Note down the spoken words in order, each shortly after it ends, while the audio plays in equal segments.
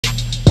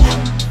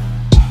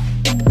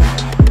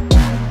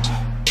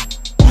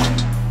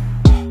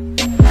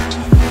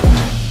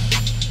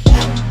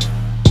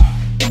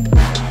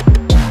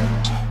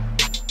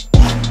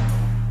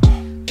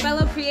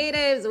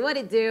What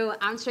it do?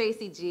 I'm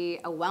Tracyg,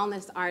 a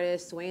wellness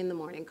artist, Sway in the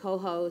Morning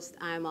co-host.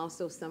 I'm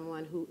also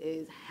someone who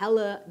is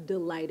hella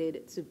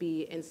delighted to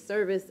be in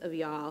service of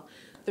y'all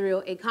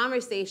through a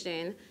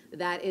conversation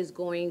that is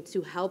going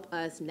to help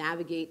us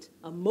navigate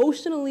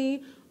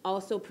emotionally,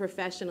 also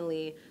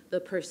professionally, the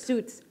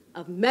pursuits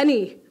of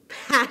many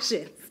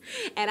passions.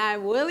 And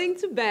I'm willing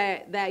to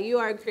bet that you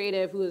are a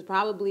creative who is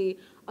probably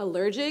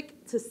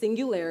allergic to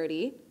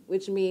singularity,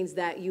 which means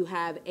that you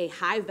have a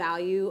high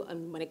value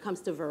when it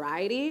comes to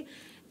variety.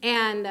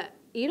 And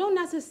you don't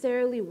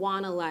necessarily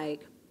want to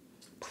like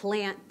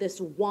plant this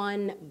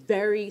one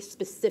very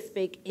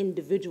specific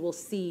individual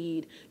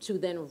seed to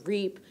then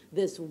reap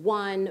this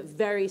one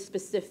very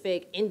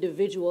specific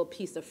individual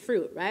piece of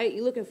fruit, right?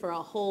 You're looking for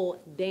a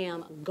whole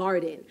damn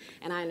garden.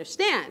 And I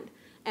understand.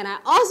 And I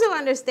also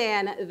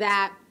understand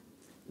that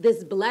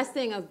this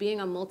blessing of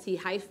being a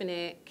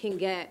multi-hyphenate can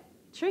get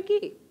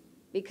tricky.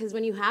 Because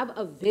when you have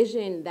a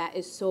vision that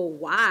is so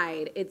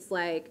wide, it's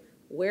like,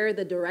 where are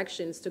the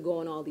directions to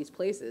go in all these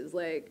places?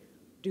 Like,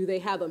 do they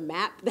have a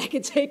map that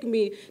could take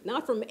me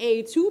not from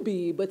A to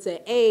B, but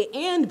to A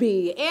and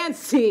B and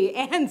C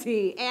and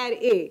D and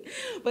E?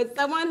 But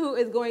someone who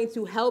is going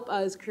to help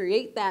us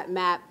create that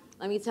map,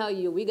 let me tell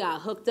you, we got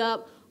hooked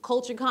up,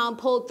 Culturecon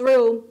pulled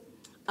through,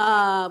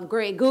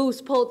 Grey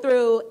Goose pulled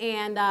through,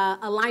 and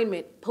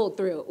Alignment pulled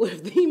through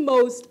with the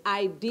most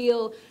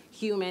ideal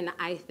human,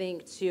 I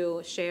think,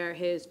 to share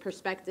his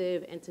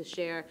perspective and to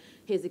share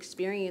his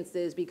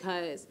experiences,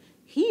 because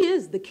he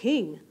is the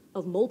king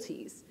of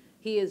multis.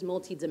 He is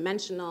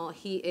multidimensional.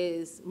 He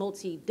is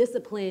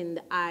multidisciplined.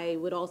 I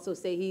would also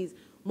say he's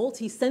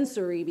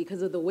multisensory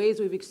because of the ways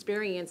we've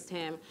experienced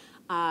him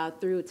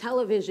through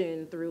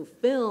television, through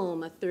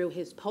film, through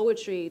his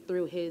poetry,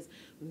 through his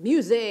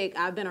music.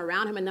 I've been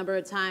around him a number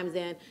of times,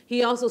 and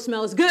he also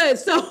smells good,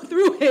 so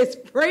through his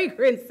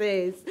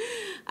fragrances.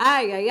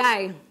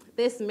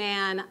 This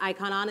man, I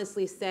can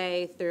honestly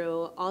say,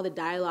 through all the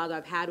dialogue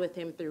I've had with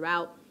him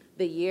throughout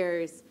the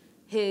years,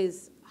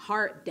 his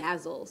heart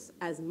dazzles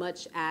as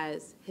much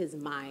as his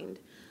mind.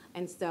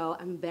 And so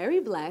I'm very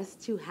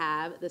blessed to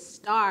have the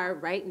star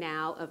right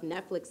now of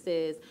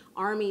Netflix's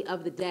Army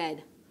of the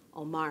Dead,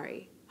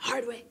 Omari.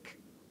 Hadwick.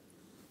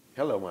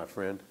 Hello, my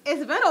friend.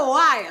 It's been a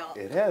while.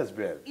 It has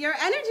been. Your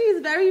energy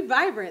is very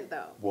vibrant,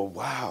 though. Well,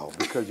 wow,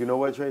 because you know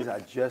what, Trace? I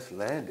just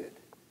landed.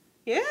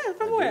 Yeah,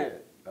 from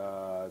where?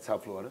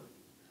 South Florida.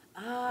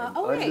 An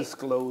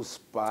undisclosed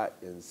spot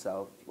in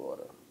South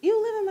Florida. You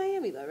live in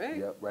Miami, though, right?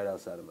 Yep, right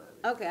outside of Miami.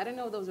 Okay, I didn't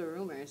know if those were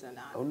rumors or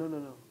not. Oh,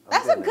 no.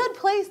 That's a good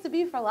place to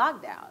be for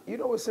lockdown. You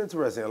know what's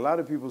interesting? A lot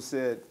of people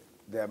said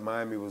that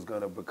Miami was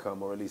going to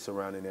become, or at least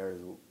surrounding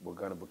areas were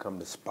going to become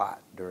the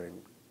spot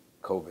during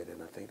COVID,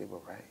 and I think they were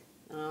right.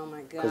 Oh,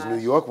 my God. Because New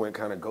York went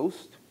kind of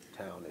ghost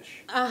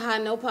townish.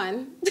 No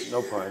pun.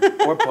 No pun.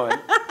 Or pun.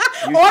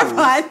 Or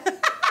pun.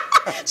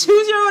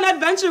 Choose your own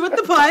adventure with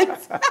the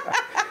puns.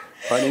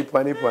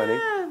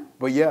 Punny.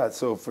 But yeah,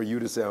 so for you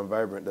to say I'm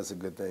vibrant, that's a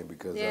good thing,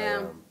 because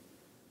yeah.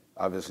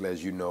 obviously,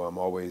 as you know, I'm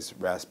always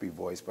raspy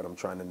voice, but I'm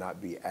trying to not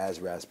be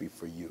as raspy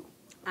for you.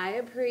 I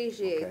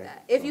appreciate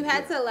that. If you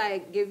had to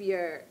like give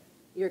your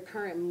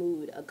current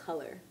mood a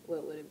color,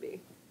 what would it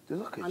be?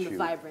 Look at you. On the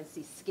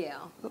vibrancy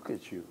scale. Look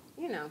at you.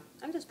 You know,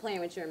 I'm just playing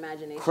with your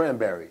imagination.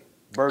 Cranberry.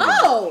 Burgundy.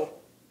 Oh!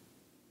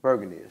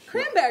 Burgundy-ish.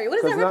 Cranberry.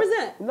 What does that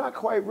represent? Not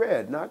quite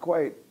red. Not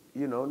quite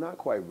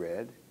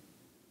red.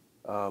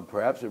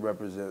 Perhaps it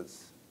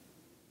represents,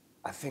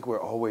 I think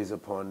we're always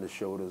upon the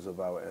shoulders of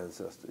our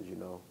ancestors, you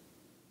know.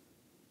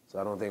 So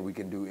I don't think we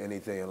can do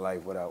anything in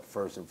life without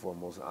first and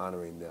foremost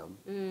honoring them.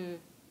 Mm.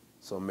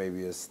 So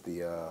maybe it's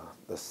the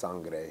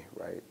sangre,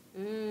 right?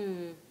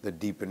 Mm. The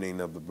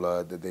deepening of the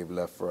blood that they've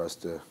left for us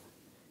to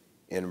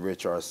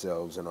enrich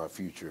ourselves and our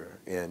future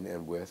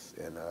and with.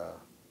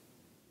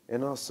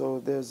 And also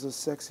there's a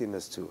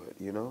sexiness to it,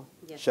 you know?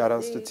 Yes, shout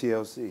outs to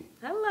TLC.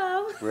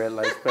 Hello. Red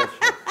Light Special.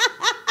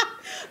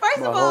 First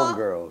of all,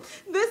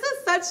 homegirls. This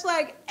is such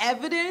like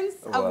evidence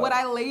of what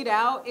I laid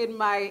out in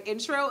my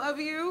intro of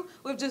you,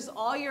 with just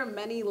all your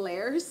many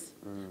layers.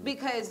 Mm.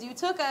 Because you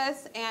took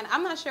us, and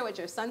I'm not sure what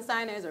your sun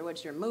sign is, or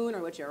what your moon,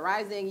 or what your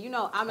rising. You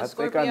know, I'm a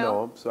Scorpio. I think I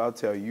know them, so I'll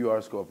tell you. You are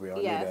a Scorpio. I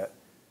knew that.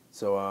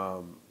 So,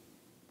 I'm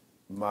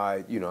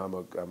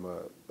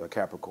a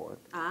Capricorn.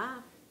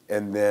 Ah.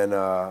 And then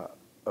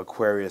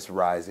Aquarius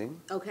rising.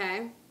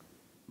 Okay.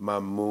 My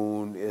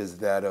moon is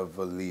that of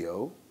a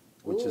Leo,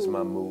 which is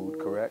my mood,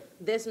 correct?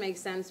 This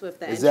makes sense with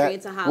the entry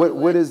into Hollywood.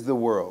 What is the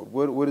world?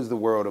 What is the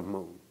world of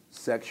moon?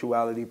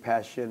 Sexuality,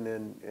 passion,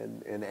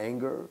 and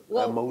anger,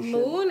 emotion?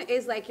 Moon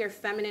is like your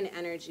feminine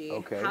energy.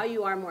 Okay. How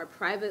you are more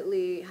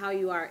privately, how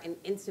you are in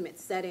intimate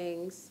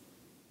settings,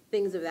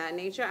 things of that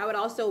nature. I would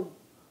also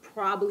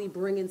probably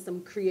bring in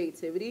some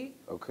creativity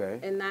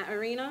in that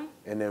arena.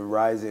 And then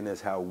rising is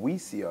how we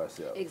see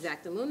ourselves.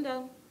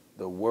 Exactamundo.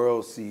 The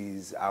world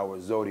sees our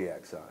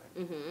zodiac sign.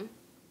 Mm-hmm.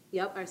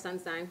 Yep, our sun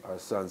sign. Our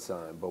sun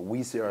sign, but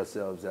we see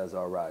ourselves as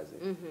our rising.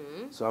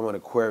 Mm-hmm. So I'm an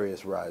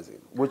Aquarius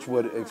rising, which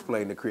would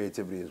explain the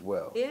creativity as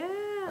well. Yeah.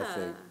 I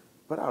think.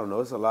 But I don't know,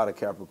 it's a lot of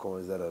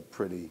Capricorns that are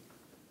pretty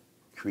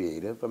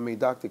creative. I mean,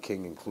 Dr.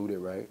 King included,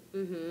 right?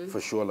 Mm-hmm.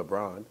 For sure,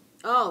 LeBron.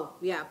 Oh,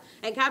 yeah.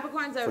 And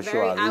Capricorns are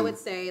very, I would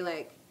say,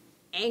 like,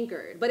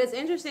 anchored. But it's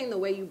interesting the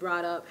way you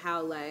brought up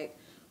how, like,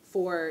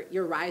 for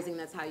your rising,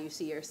 that's how you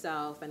see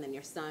yourself, and then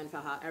your sun for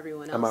how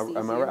everyone else sees you.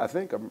 Am I right? I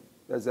think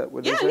is that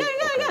what yeah, they say?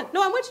 Yeah.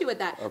 No, I'm with you with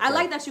that. Okay. I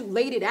like that you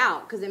laid it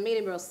out because it made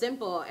it real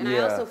simple. And I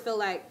also feel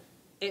like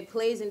it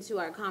plays into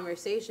our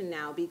conversation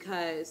now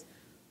because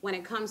when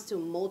it comes to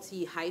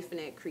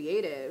multi-hyphenate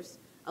creatives,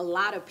 a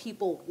lot of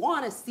people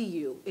want to see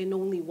you in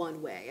only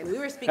one way. And we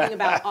were speaking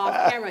about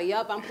off camera.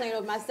 Yup, I'm playing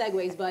with my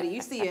segues, buddy.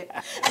 You see it.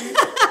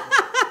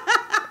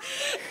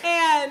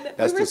 And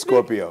that's the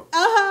Scorpio.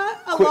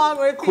 Along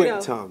with,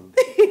 quick tongue.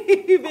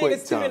 being a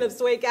student of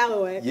Sway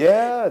Calloway.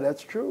 Yeah,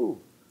 that's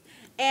true.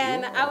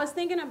 And I was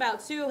thinking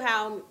about, too,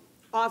 how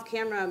off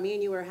camera, me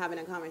and you were having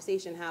a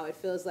conversation, how it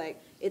feels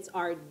like it's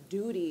our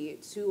duty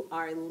to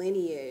our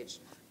lineage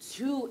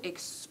to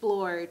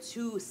explore,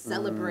 to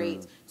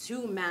celebrate,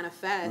 to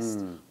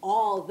manifest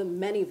all the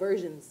many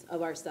versions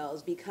of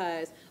ourselves,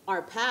 because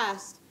our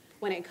past,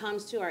 when it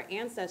comes to our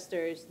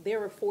ancestors, they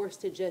were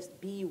forced to just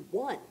be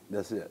one.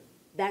 That's it.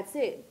 That's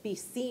it. Be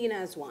seen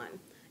as one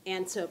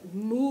and to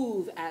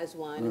move as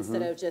one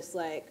instead of just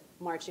like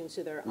marching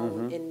to their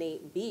own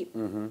innate beat.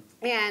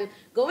 And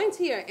going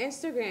to your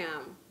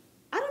Instagram,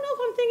 I don't know if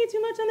I'm thinking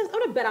too much on this. I'm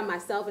going to bet on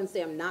myself and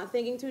say I'm not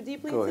thinking too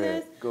deeply into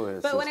this. Go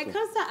ahead, But when it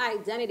comes to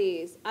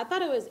identities, I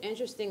thought it was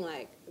interesting,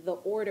 like, the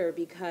order,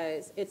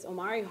 because it's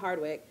Omari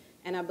Hadwick,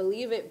 and I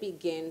believe it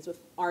begins with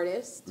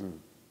artist,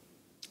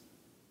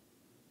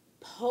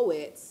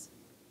 poets,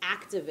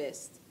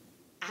 activist,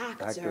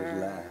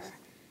 actor.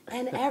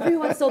 And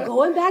everyone, so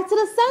going back to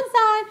the sun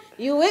sign,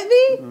 you with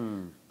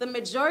me? The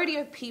majority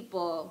of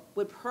people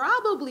would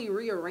probably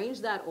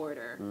rearrange that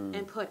order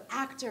and put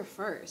actor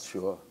first.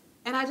 Sure.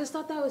 And I just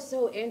thought that was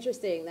so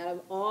interesting, that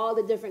of all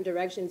the different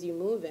directions you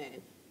move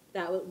in,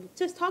 that would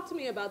just talk to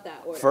me about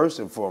that order. First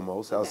and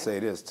foremost, I'll say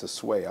this to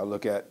Sway. I'll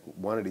look at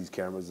one of these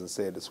cameras and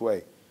say it to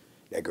Sway,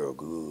 that girl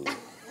good.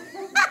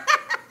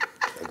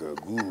 That girl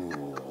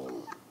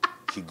good.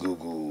 She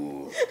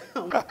good.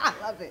 I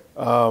love it.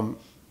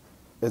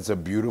 It's a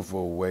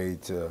beautiful way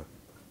to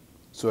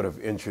sort of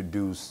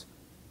introduce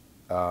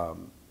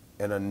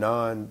in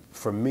a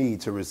for me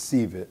to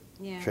receive it,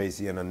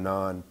 Tracy, in a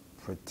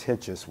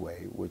non-pretentious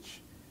way,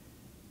 which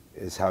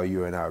is how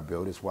you and I are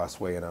built. It's why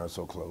Sway and I are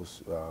so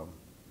close.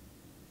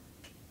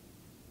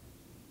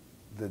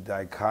 The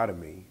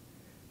dichotomy,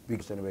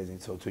 because it's amazing.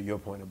 So to your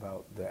point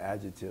about the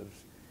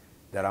adjectives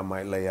that I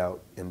might lay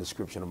out in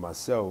description of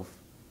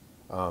myself,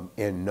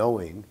 in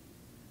knowing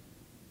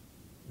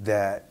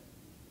that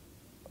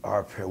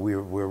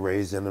we're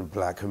raised in a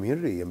black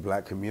community, and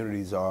black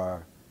communities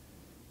are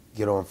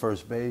get on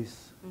first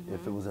base.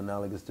 If it was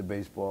analogous to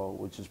baseball,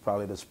 which is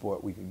probably the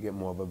sport we could get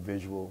more of a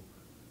visual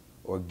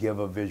or give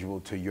a visual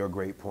to your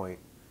great point,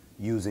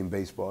 using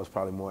baseball is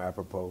probably more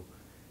apropos.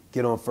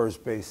 Get on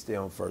first base, stay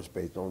on first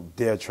base. Don't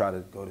dare try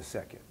to go to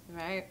second.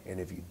 Right. And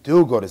if you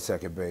do go to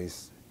second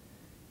base,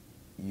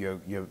 your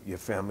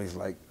family's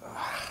like,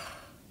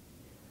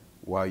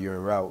 while you're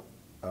en route.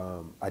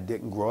 I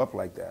didn't grow up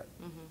like that.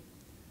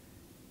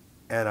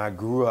 And I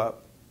grew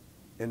up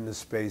in the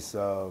space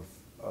of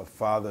a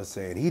father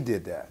saying he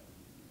did that.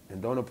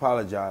 And don't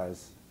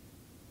apologize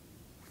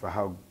for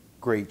how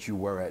great you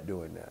were at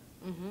doing that.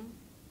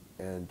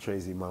 And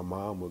Tracy, my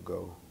mom, would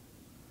go,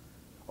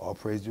 all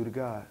praise due to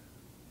God.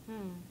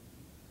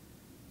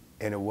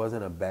 And it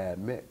wasn't a bad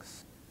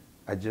mix.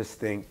 I just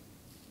think,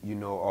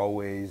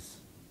 always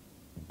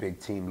big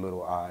team,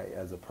 little I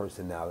as a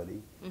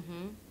personality.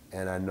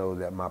 And I know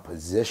that my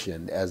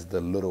position as the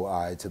little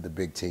I to the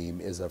big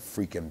team is a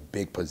freaking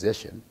big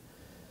position.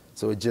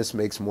 So it just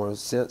makes more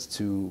sense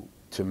to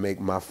make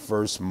my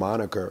first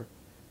moniker,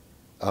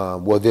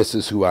 well, this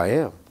is who I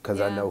am, because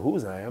I know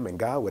whose I am, and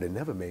God would have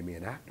never made me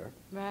an actor.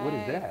 Right. What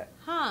is that?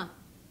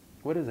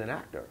 What is an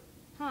actor?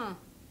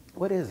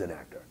 What is an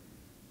actor?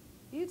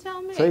 You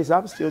tell me. Trace,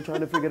 I'm still trying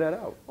to figure that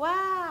out.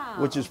 Wow.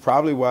 Which is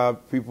probably why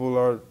people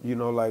are,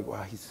 like,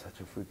 wow, he's such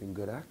a freaking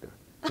good actor.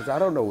 Because I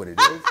don't know what it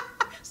is.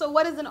 So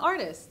what is an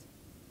artist?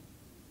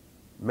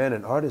 Man,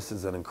 an artist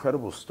is an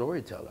incredible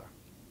storyteller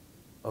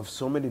of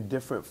so many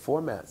different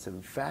formats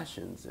and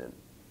fashions. And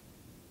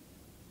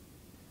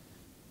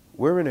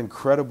we're an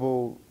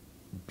incredible,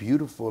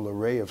 beautiful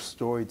array of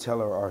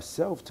storyteller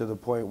ourselves, to the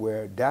point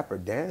where Dapper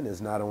Dan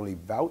is not only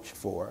vouched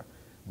for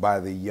by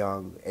the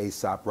young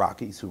A$AP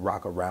Rockies who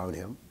rock around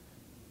him,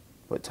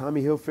 but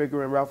Tommy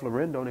Hilfiger and Ralph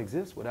Lauren don't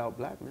exist without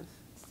blackness.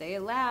 Say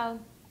it loud.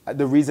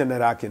 The reason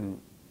that I can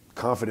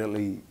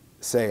confidently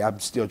say I'm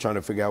still trying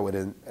to figure out what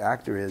an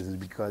actor is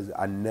because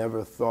I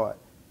never thought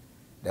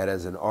that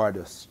as an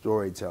artist,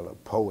 storyteller,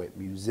 poet,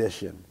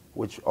 musician,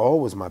 which all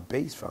was my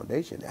base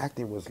foundation.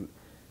 Acting was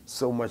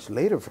so much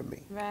later for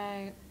me.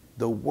 Right.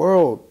 The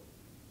world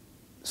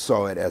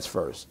saw it as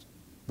first,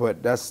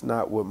 but that's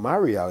not what my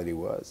reality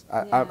was.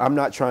 I'm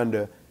not trying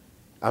to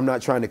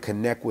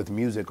connect with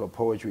music or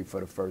poetry for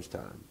the first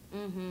time.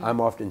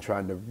 I'm often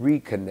trying to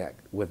reconnect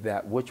with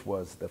that which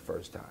was the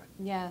first time.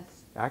 Yes.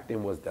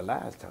 Acting was the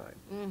last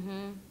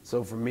time.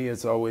 So for me,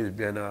 it's always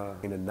been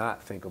to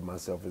not think of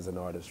myself as an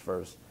artist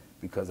first,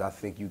 because I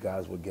think you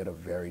guys would get a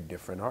very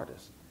different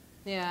artist.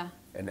 Yeah.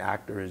 An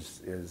actor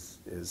is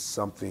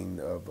something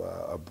of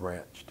a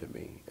branch to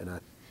me,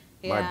 and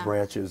Yeah. my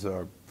branches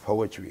are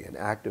poetry and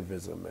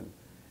activism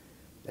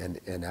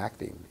and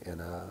acting,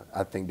 and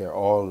I think they're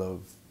all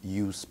of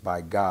use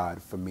by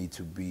God for me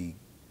to be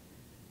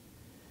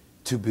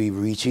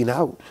reaching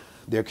out.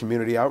 They're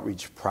community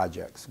outreach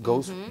projects.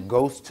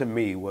 Ghost to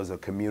me was a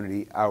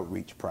community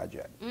outreach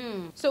project.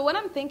 So what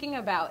I'm thinking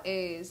about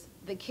is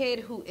the kid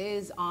who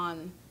is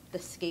on the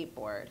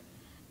skateboard,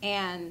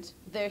 and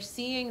they're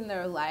seeing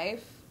their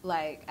life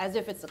like as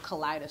if it's a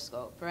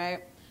kaleidoscope,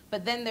 right?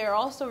 But then they're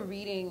also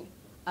reading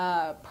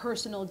a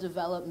personal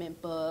development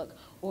book,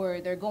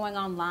 or they're going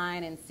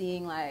online and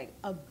seeing like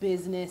a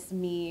business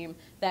meme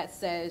that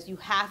says you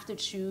have to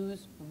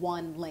choose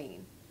one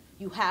lane.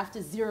 You have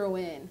to zero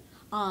in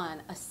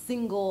on a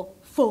single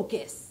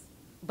focus.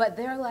 But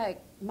they're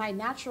like, my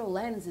natural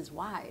lens is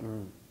wide.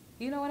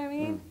 You know what I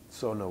mean?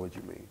 So know what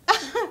you mean.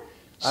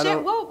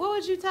 Shit, what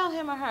would you tell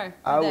him or her today?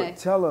 I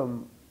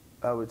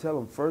would tell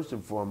him first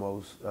and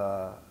foremost,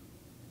 an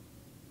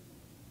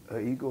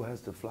eagle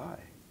has to fly.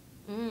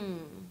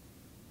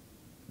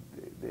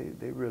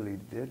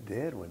 They're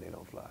dead when they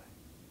don't fly.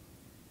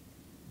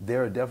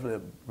 There are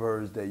definite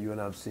birds that you and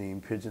I've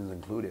seen, pigeons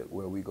included,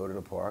 where we go to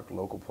the park,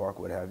 local park,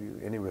 what have you,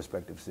 any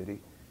respective city,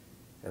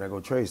 and I go,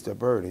 Trace, that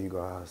bird, and you go,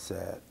 ah,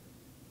 sad,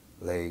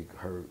 leg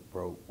hurt,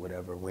 broke,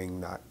 whatever, wing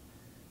not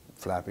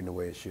flapping the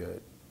way it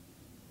should,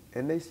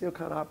 and they still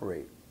kind of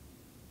operate.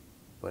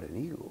 But an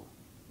eagle,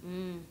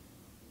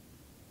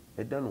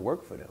 it doesn't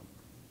work for them.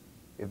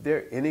 If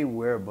they're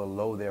anywhere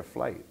below their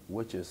flight,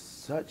 which is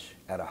such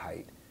at a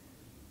height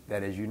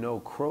that, as you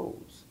know,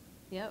 crows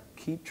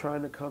keep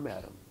trying to come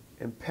at them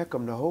and peck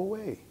them the whole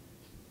way.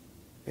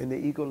 And the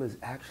eagle is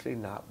actually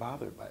not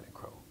bothered by the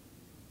crow.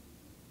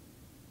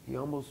 He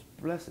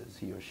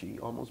or she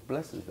almost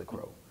blesses the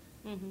crow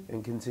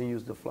and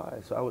continues to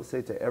fly. So I would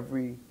say to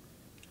every,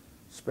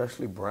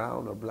 especially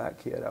brown or black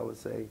kid, I would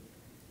say,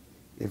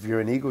 if you're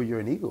an eagle, you're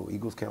an eagle.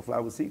 Eagles can't fly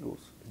with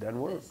seagulls. It doesn't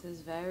work. This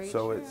is very true.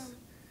 So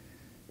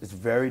it's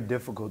very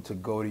difficult to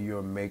go to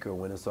your maker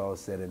when it's all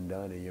said and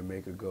done, and your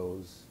maker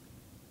goes,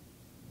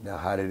 now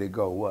how did it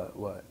go?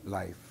 What?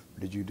 Life.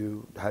 Did you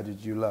do? How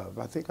did you love?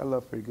 I think I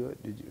love pretty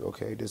good. Did you?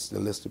 Okay, this is the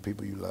list of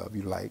people you love,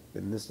 you like,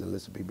 and this is the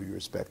list of people you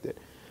respected.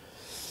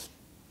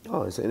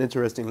 Oh, it's an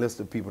interesting list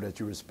of people that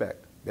you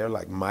respect. They're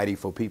like mighty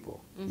for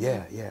people.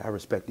 Yeah, I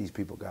respect these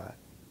people, God.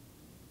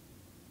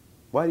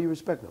 Why do you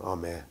respect them? Oh,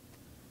 man.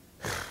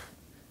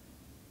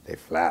 They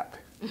flap.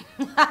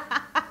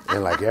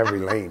 In like every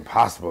lane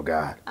possible,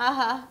 God.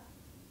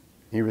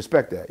 You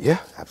respect that? Yeah,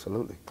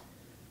 absolutely.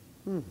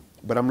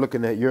 But I'm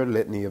looking at your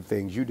litany of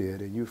things you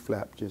did, and you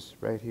flap just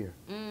right here.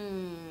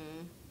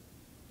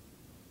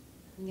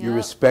 You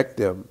respect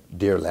them,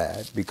 dear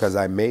lad, because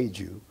I made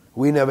you.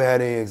 We never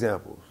had any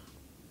examples.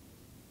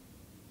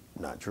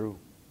 Not true.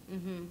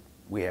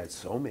 We had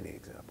so many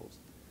examples.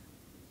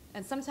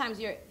 And sometimes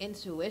your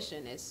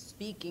intuition is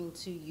speaking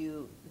to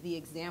you the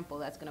example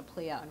that's going to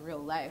play out in real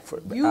life.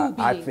 Being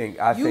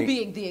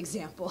the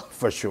example.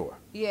 For sure.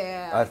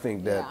 Yeah. I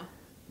think that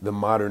the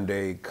modern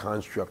day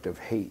construct of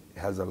hate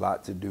has a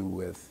lot to do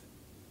with,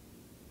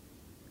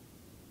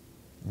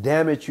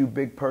 damn it, you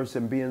big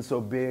person being so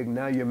big,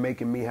 now you're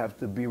making me have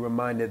to be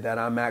reminded that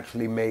I'm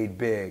actually made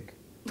big.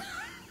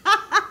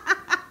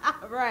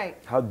 Right.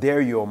 How dare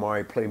you,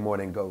 Omari, play more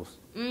than Ghost?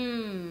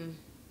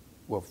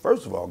 Well,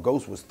 first of all,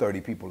 Ghost was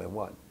 30 people in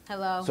one.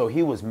 Hello. So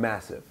he was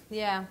massive.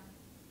 Yeah.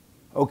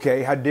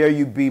 Okay, how dare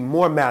you be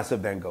more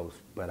massive than Ghost?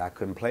 But I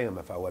couldn't play him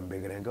if I wasn't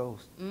bigger than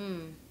Ghost.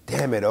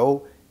 Damn it,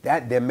 oh.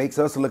 That then makes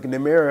us look in the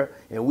mirror,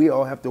 and we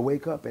all have to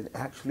wake up and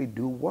actually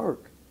do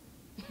work.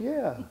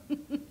 Yeah.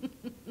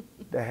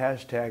 The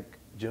hashtag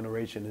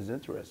generation is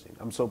interesting.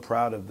 I'm so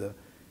proud of the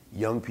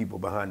young people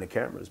behind the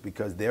cameras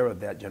because they're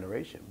of that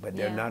generation, but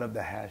they're not of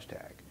the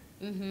hashtag.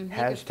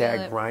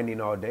 Hashtag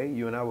grinding all day.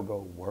 You and I would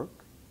go, work?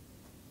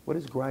 What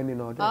is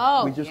grinding all day?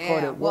 Oh, we just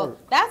called it work. Well,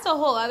 that's a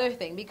whole other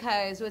thing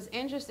because what's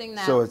interesting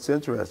that... So it's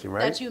interesting,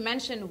 right? That you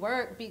mentioned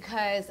work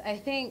because I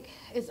think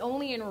it's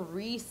only in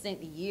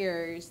recent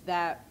years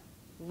that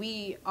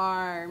we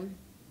are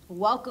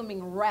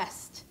welcoming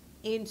rest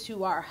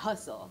into our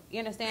hustle. You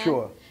understand?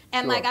 Sure.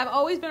 And like I've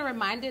always been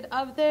reminded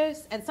of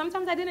this, and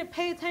sometimes I didn't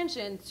pay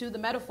attention to the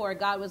metaphor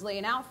God was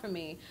laying out for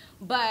me,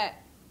 but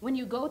when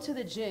you go to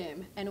the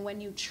gym and when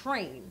you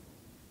train,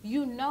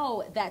 you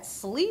know that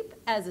sleep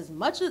is as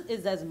much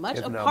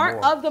a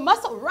part of the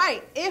muscle,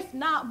 right? If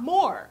not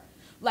more.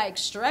 Like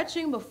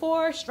stretching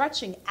before,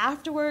 stretching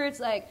afterwards,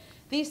 like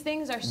these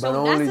things are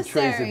so necessary. But only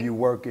Trace if you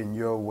work in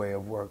your way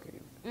of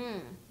working.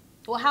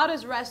 Well, how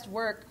does rest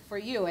work for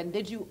you? And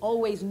did you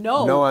always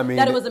know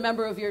that it was a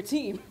member of your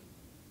team?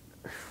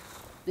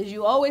 Did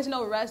you always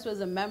know rest was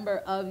a member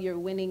of your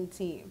winning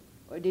team?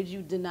 Or did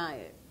you deny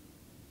it?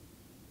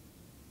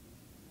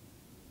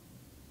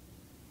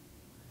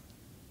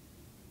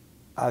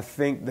 I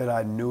think that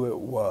I knew it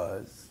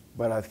was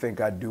But I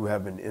think I do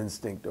have an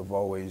instinct of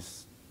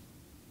always,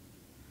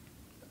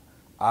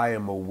 I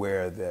am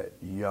aware that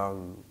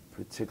young,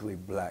 particularly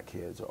black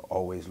kids, are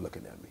always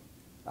looking at me.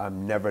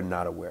 I'm never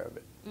not aware of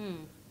it.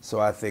 So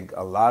I think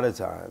a lot of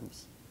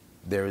times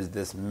there is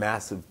this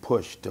massive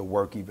push to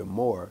work even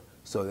more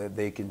so that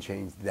they can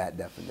change that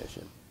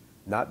definition.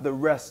 Not the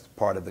rest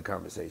part of the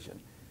conversation,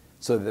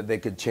 so that they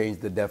could change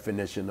the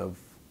definition of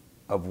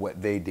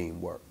what they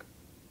deem work.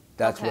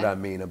 That's what I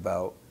mean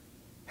about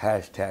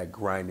hashtag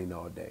grinding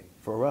all day.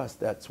 For us,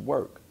 that's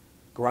work.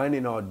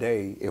 Grinding all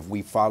day, if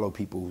we follow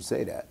people who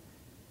say that.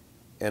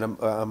 And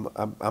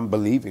I'm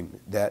believing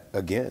that,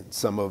 again,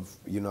 some of,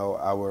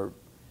 our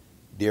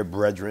dear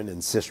brethren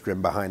and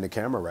sistren behind the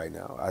camera right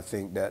now, I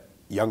think that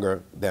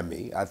younger than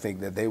me, I think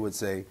that they would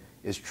say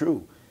it's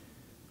true.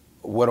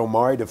 What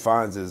Omari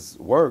defines as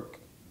work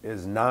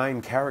is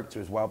 9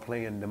 characters while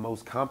playing the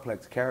most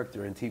complex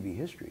character in TV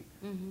history.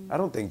 I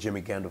don't think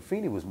Jimmy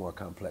Gandolfini was more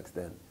complex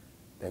than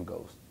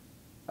Ghost.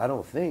 I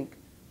don't think.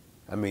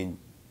 I mean,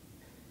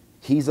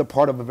 he's a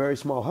part of a very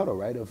small huddle,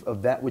 right,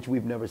 of that which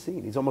we've never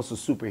seen. He's almost a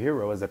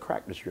superhero as a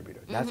crack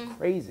distributor. That's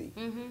crazy.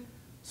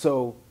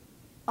 So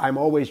I'm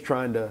always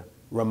trying to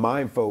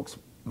remind folks,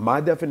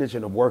 my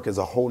definition of work is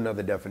a whole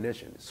nother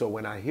definition. So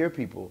when I hear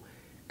people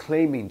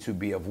claiming to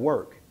be of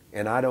work,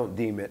 and I don't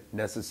deem it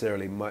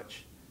necessarily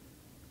much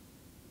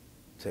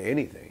to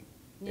anything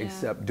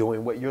except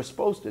doing what you're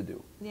supposed to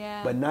do.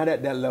 But not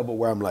at that level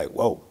where I'm like,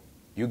 whoa,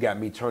 you got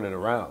me turning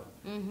around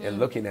and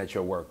looking at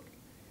your work.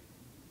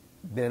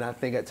 Then I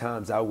think at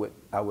times I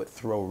would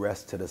throw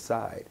rest to the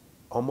side,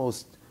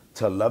 almost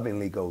to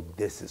lovingly go,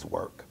 this is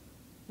work.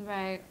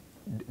 Right.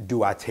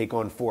 Do I take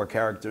on 4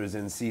 characters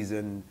in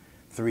season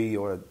 3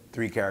 or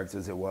 3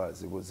 characters it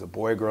was? It was A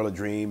Boy, Girl, A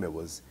Dream. It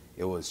was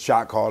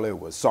Shot Caller. It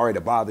was Sorry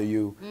to Bother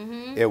You.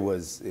 It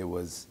was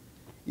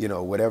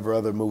whatever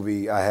other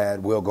movie I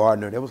had, Will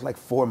Gardner. There was like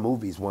 4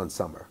 movies one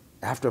summer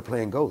after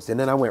playing Ghost. And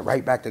then I went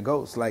right back to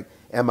Ghost. Like,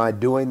 am I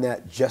doing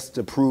that just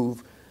to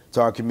prove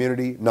to our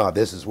community, no,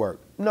 this is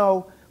work?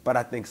 No, but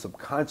I think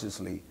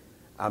subconsciously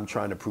I'm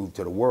trying to prove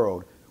to the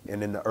world.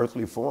 And in the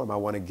earthly form, I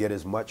want to get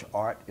as much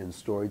art and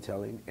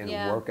storytelling and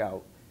work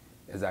out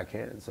as I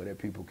can so that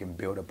people can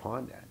build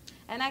upon that.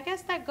 And I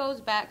guess that goes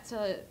back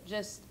to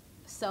just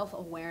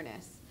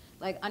self-awareness,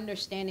 like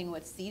understanding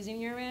what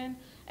season you're in,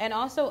 and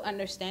also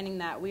understanding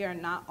that we are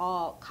not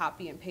all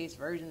copy and paste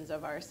versions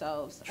of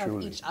ourselves,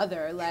 of each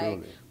other. Like,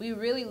 we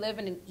really live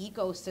in an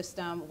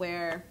ecosystem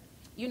where,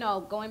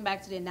 going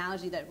back to the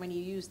analogy that when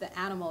you use the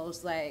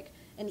animals, like,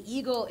 an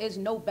eagle is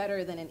no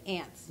better than an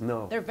ant.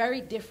 No. They're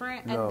very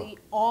different, and they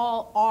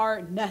all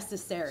are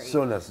necessary.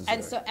 So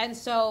necessary. And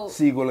so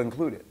Seagull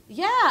included.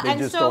 Yeah. They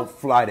just don't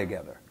fly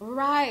together.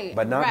 Right.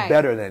 But not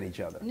better than each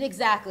other.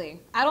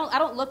 Exactly. I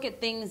don't look at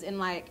things in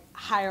like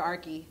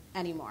hierarchy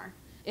anymore.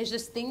 It's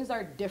just things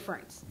are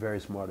different. Very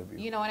smart of you.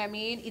 You know what I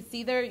mean? It's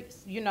either,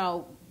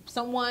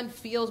 someone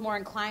feels more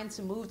inclined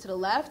to move to the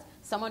left,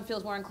 someone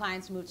feels more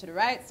inclined to move to the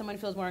right, someone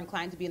feels more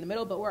inclined to be in the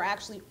middle, but we're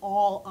actually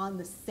all on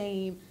the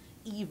same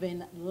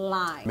even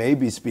line.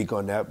 Maybe speak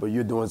on that, but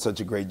you're doing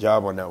such a great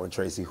job on that one,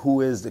 Tracy. Who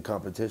is the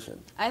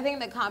competition? I think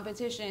the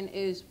competition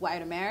is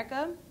white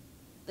America,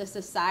 the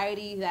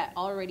society that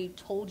already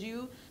told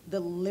you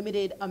the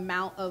limited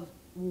amount of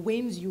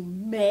wins you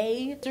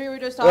may. So we were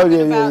just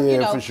talking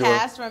about,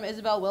 Cass from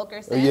Isabel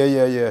Wilkerson.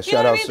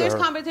 Shout out to There's her.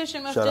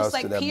 competition with just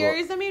like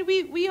peers. Book. I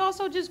mean, we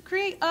also just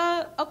create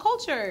a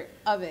culture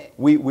of it.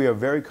 We are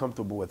very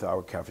comfortable with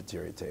our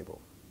cafeteria table.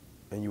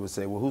 And you would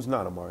say, well, who's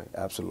not, Omari?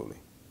 Absolutely.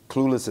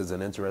 Clueless is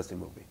an interesting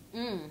movie.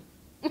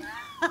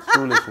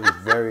 Clueless was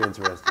very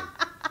interesting.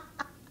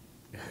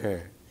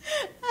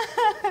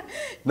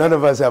 None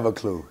of us have a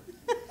clue.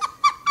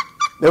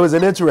 There was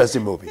an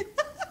interesting movie.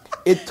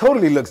 It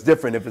totally looks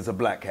different if it's a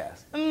black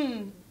cast.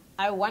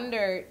 I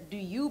wonder, do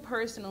you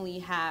personally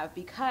have,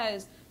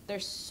 because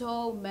there's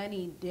so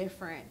many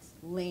different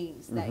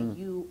lanes that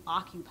you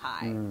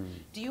occupy,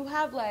 do you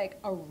have like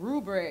a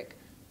rubric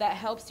that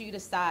helps you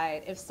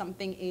decide if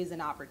something is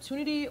an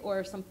opportunity or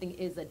if something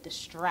is a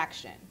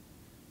distraction?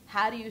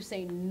 How do you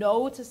say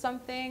no to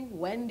something?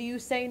 When do you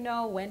say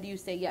no? When do you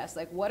say yes?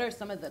 Like, what are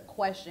some of the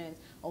questions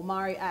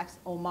Omari asks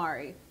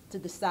Omari to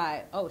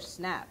decide, oh,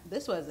 snap,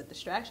 this was a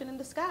distraction in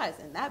disguise,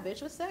 and that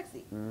bitch was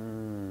sexy.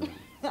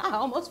 I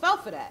almost fell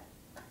for that.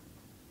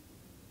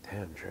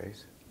 Damn,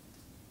 Trace.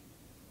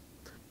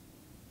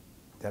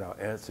 Then I'll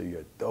answer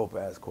your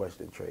dope-ass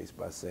question, Trace,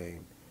 by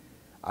saying,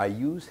 I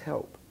use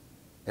help,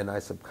 and I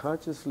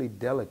subconsciously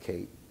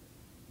delicately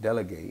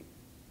delegate,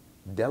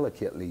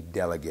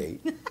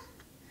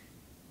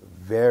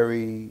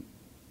 very,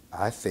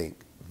 I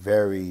think,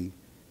 very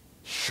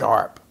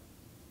sharp,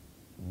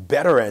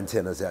 better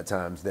antennas at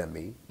times than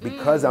me,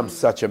 because I'm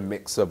such a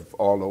mix of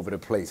all over the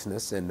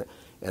placeness and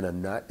a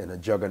nut and a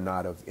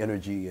juggernaut of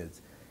energy,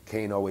 as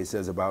Kane always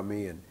says about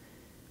me. And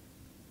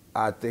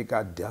I think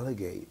I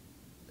delegate,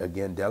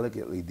 again,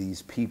 delicately,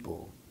 these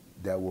people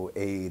that will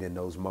aid in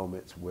those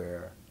moments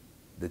where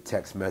the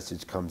text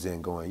message comes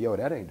in going, yo,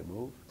 that ain't the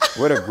move.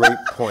 What a great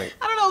point.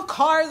 I don't know if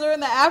cars are in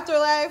the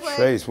afterlife. Like,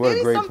 Trace, what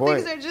a great some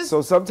point. things are just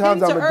So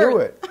sometimes pinned I'm to going to do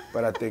earth. it.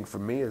 But I think for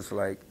me, it's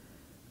like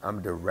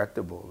I'm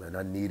directable and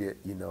I need it.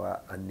 You know,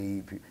 I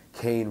need,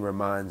 Kane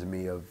reminds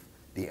me of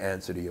the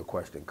answer to your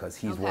question because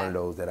he's one of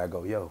those that I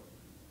go, yo,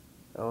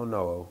 I don't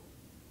know,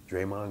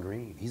 Draymond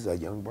Green, he's a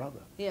young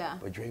brother. Yeah.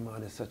 But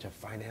Draymond is such a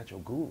financial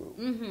guru.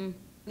 Mm-hmm.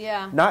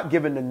 Yeah. Not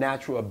given the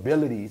natural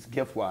abilities,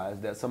 gift-wise,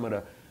 that some of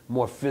the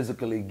more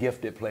physically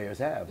gifted players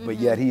have. But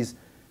yet he's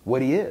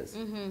what he is.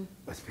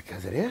 It's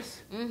because of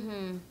this.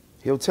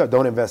 He'll tell,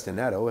 don't invest in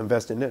that,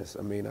 invest in this.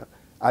 I mean,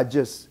 I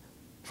just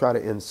try to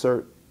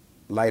insert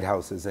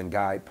lighthouses and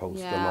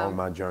guideposts along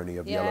my journey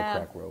of Yellow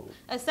Crack Road.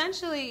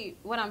 Essentially,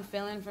 what I'm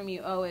feeling from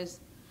you, is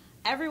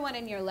everyone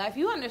in your life,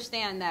 you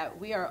understand that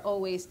we are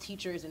always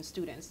teachers and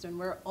students, and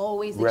we're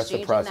always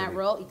exchanging that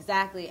role.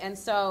 Exactly. And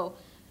so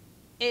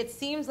it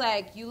seems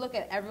like you look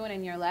at everyone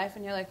in your life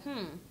and you're like,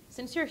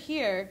 since you're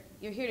here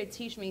to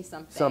teach me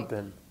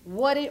something.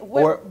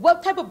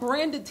 What type of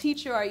branded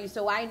teacher are you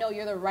so I know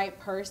you're the right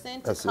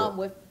person to come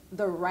with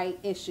the right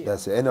issue?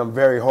 That's it. And I'm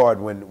very hard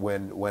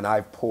when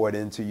I've poured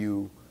into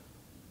you.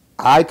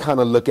 I kind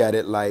of look at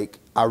it like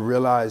I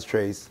realize,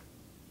 Trace,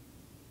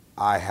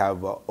 I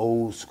have an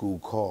old school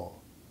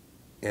call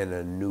in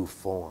a new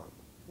form.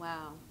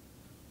 Wow.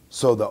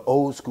 So the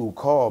old school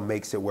call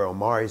makes it where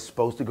Omari's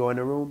supposed to go in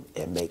the room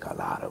and make a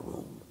lot of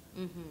room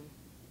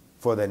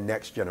for the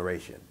next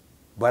generation.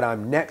 But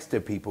I'm next to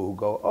people who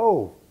go,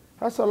 oh,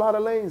 that's a lot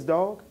of lanes,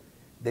 dog.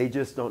 They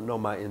just don't know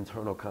my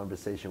internal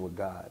conversation with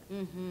God.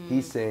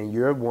 He's saying,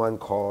 you're one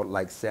called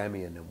like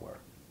Sammy and them were.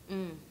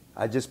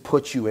 I just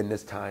put you in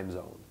this time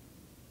zone.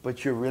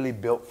 But you're really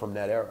built from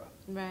that era.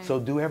 Right. So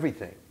do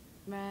everything.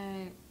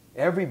 Right.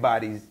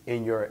 Everybody's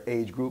in your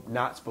age group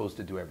not supposed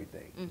to do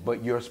everything,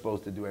 but you're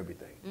supposed to do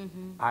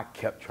everything. I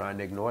kept trying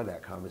to ignore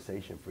that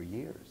conversation for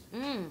years.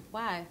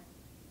 Why?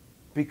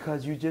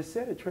 Because you just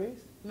said it, Trace.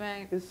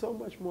 Right. It's so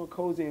much more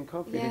cozy and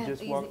comfy to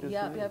just walk this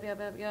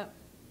lane. Yep.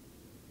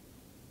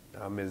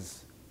 I'm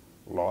as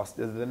lost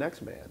as the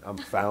next man. I'm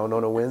found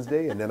on a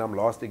Wednesday, and then I'm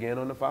lost again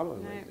on the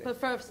following Wednesday. But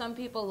for some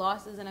people,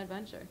 lost is an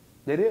adventure.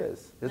 It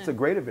is. It's a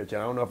great adventure.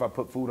 I don't know if I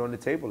put food on the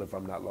table if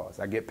I'm not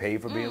lost. I get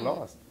paid for being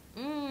lost.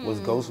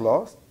 Was Ghost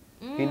lost?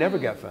 He never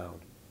got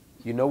found.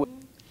 You know what?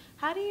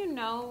 How do you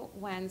know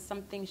when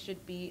something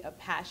should be a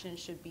passion,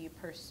 should be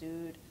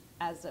pursued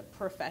as a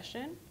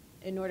profession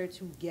in order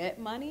to get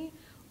money,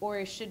 or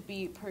it should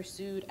be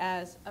pursued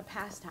as a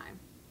pastime,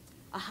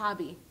 a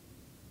hobby?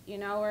 You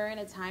know, we're in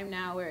a time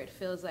now where it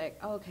feels like,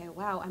 oh, okay,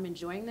 wow, I'm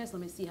enjoying this.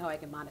 Let me see how I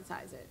can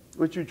monetize it.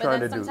 What you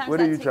trying to do?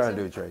 What are you trying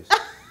to do, Trace?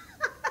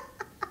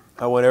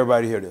 I want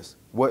everybody to hear this.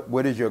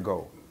 What is your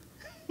goal?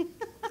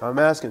 I'm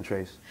asking,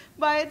 Trace.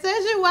 My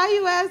attention, why are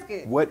you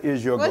asking? What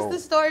is your goal? What's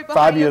the story behind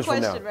 5 your years from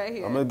question now. right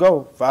here? I'm going to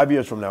go 5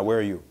 years from now. Where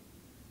are you?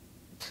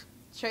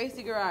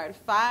 Tracy Garrard,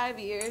 5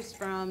 years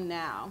from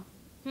now.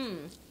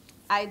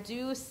 I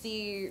do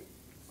see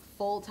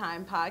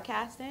full-time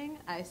podcasting.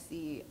 I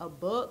see a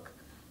book.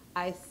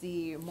 I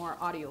see more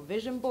audio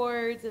vision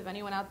boards. If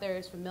anyone out there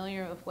is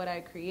familiar with what I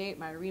create,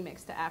 my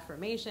remix to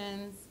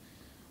affirmations.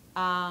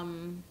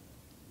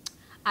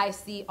 I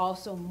see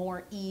also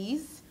more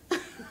ease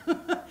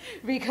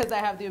because I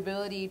have the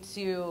ability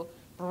to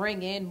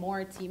bring in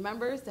more team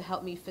members to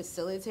help me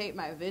facilitate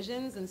my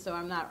visions. And so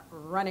I'm not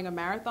running a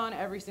marathon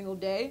every single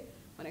day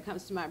when it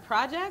comes to my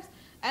projects.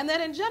 And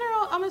then in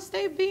general, I'm going to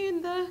stay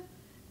being the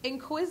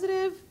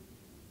inquisitive,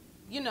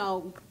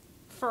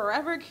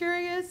 forever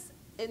curious,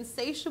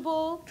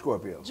 insatiable.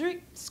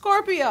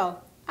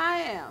 Scorpio. I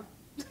am.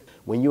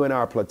 When you and I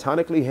are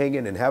platonically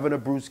hanging and having a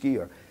brewski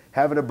or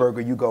having a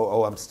burger, you go,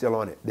 oh, I'm still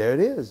on it. There it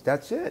is.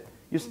 That's it.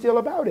 You're still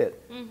about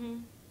it.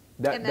 And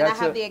then I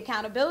have the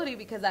accountability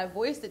because I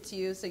voiced it to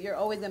you, so you're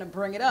always going to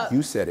bring it up.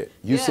 You said it.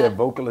 You said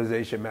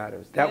vocalization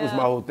matters. That was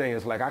my whole thing.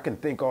 It's like I can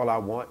think all I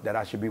want that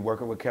I should be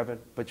working with Kevin,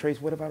 but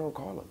Trace, what if I don't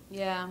call him?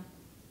 Yeah.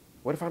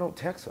 What if I don't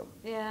text him?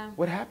 Yeah.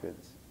 What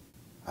happens?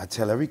 I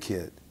tell every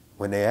kid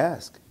when they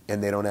ask,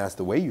 and they don't ask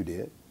the way you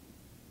did,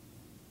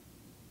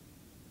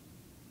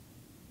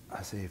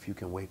 I say, if you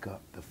can wake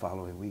up the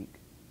following week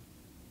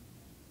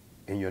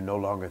and you're no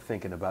longer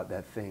thinking about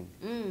that thing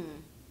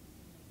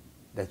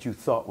that you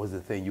thought was the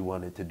thing you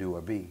wanted to do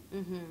or be.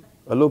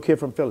 A little kid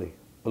from Philly,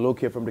 a little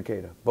kid from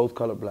Decatur, both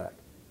colored black.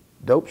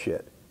 Dope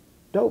shit.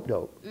 Dope.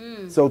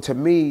 So to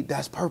me,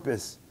 that's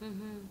purpose.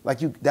 Like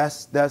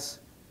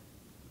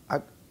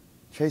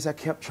Trace, I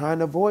kept trying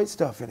to avoid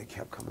stuff and it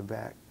kept coming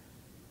back.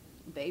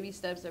 Baby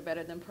steps are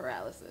better than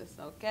paralysis,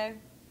 okay?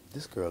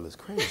 This girl is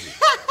crazy.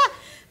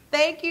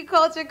 Thank you,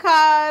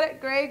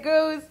 Culturecon. Grey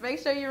Goose. Make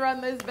sure you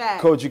run this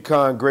back.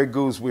 Culturecon, Grey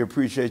Goose, we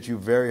appreciate you.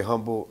 Very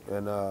humble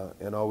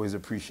and always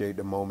appreciate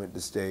the moment,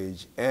 the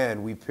stage.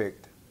 And we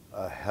picked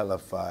a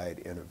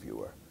hellified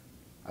interviewer.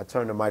 I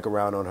turned the mic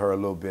around on her a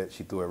little bit.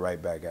 She threw it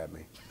right back at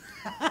me.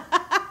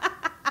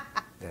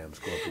 Damn,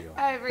 Scorpio.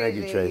 I appreciate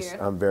Thank you, Trace. you.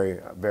 I'm very,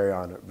 very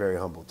honored, very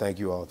humble. Thank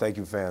you all. Thank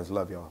you, fans.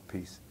 Love y'all.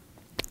 Peace.